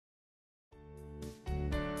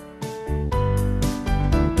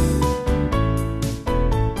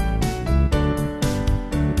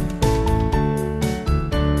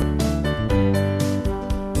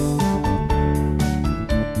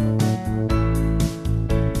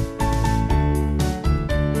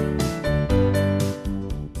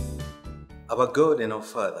Our God and our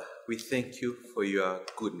Father, we thank you for your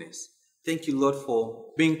goodness. Thank you, Lord,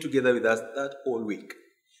 for being together with us that whole week.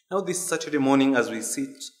 Now this Saturday morning, as we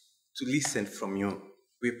sit to listen from you,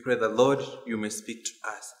 we pray that, Lord, you may speak to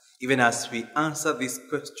us, even as we answer this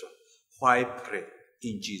question, why pray?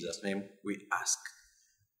 In Jesus' name we ask.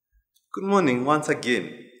 Good morning once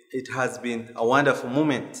again. It has been a wonderful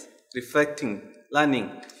moment, reflecting,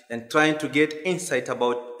 learning, and trying to get insight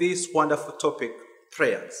about this wonderful topic,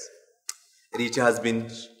 prayers. And it has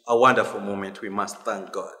been a wonderful moment. We must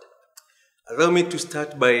thank God. Allow me to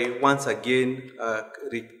start by once again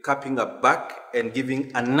recapping back and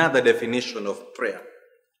giving another definition of prayer.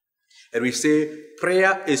 And we say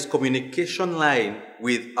prayer is communication line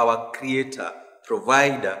with our Creator,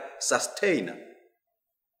 Provider, Sustainer.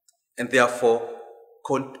 And therefore,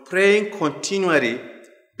 praying continually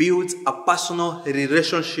builds a personal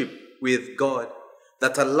relationship with God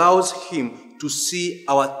that allows Him to see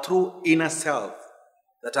our true inner self,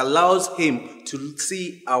 that allows Him to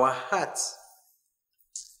see our hearts.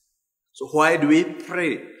 So why do we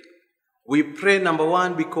pray? We pray, number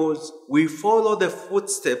one, because we follow the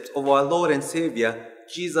footsteps of our Lord and Savior,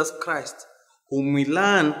 Jesus Christ, whom we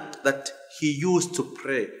learn that He used to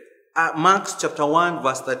pray. Mark chapter 1,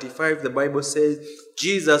 verse 35, the Bible says,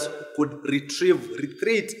 Jesus could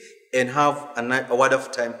retreat and have a word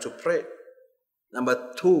of time to pray.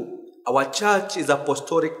 Number two, our church is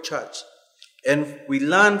apostolic church. And we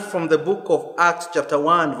learn from the book of Acts chapter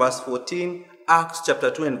 1, verse 14, Acts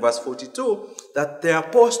chapter 2 and verse 42, that the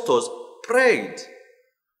apostles prayed.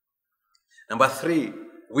 Number three,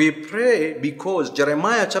 we pray because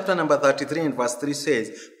Jeremiah chapter number 33 and verse 3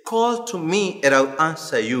 says, call to me and I'll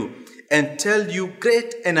answer you and tell you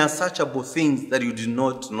great and unsearchable things that you do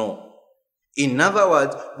not know. In other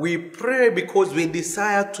words, we pray because we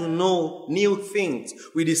desire to know new things.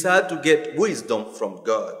 We desire to get wisdom from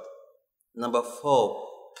God. Number four,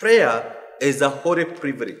 prayer is a holy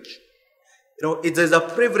privilege. It is a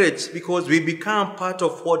privilege because we become part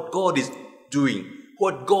of what God is doing,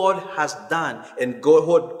 what God has done, and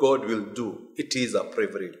what God will do. It is a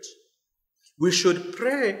privilege. We should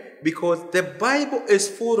pray because the Bible is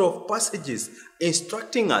full of passages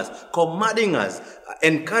instructing us, commanding us,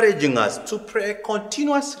 encouraging us to pray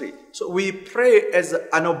continuously. So we pray as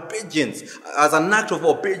an obedience, as an act of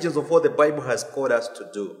obedience of what the Bible has called us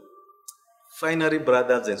to do. Finally,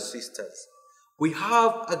 brothers and sisters, we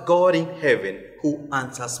have a God in heaven who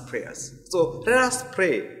answers prayers. So let us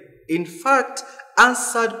pray. In fact,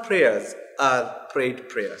 answered prayers are prayed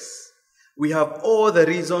prayers. We have all the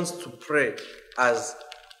reasons to pray as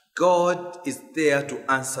God is there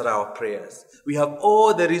to answer our prayers. We have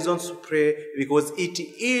all the reasons to pray because it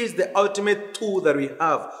is the ultimate tool that we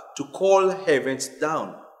have to call heavens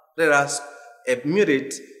down. Let us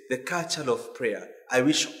emulate the culture of prayer. I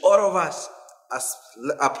wish all of us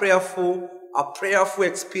a prayerful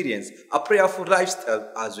experience, a prayerful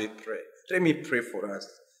lifestyle as we pray. Let me pray for us.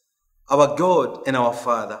 Our God and our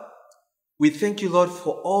Father, we thank you, Lord,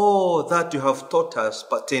 for all that you have taught us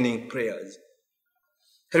pertaining prayers.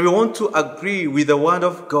 And we want to agree with the word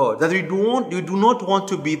of God, that you do not want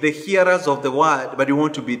to be the hearers of the word, but you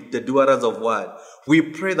want to be the doers of word. We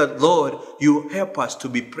pray that, Lord, you help us to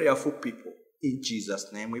be prayerful people. In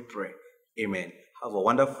Jesus' name we pray. Amen. Have a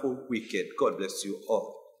wonderful weekend. God bless you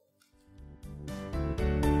all.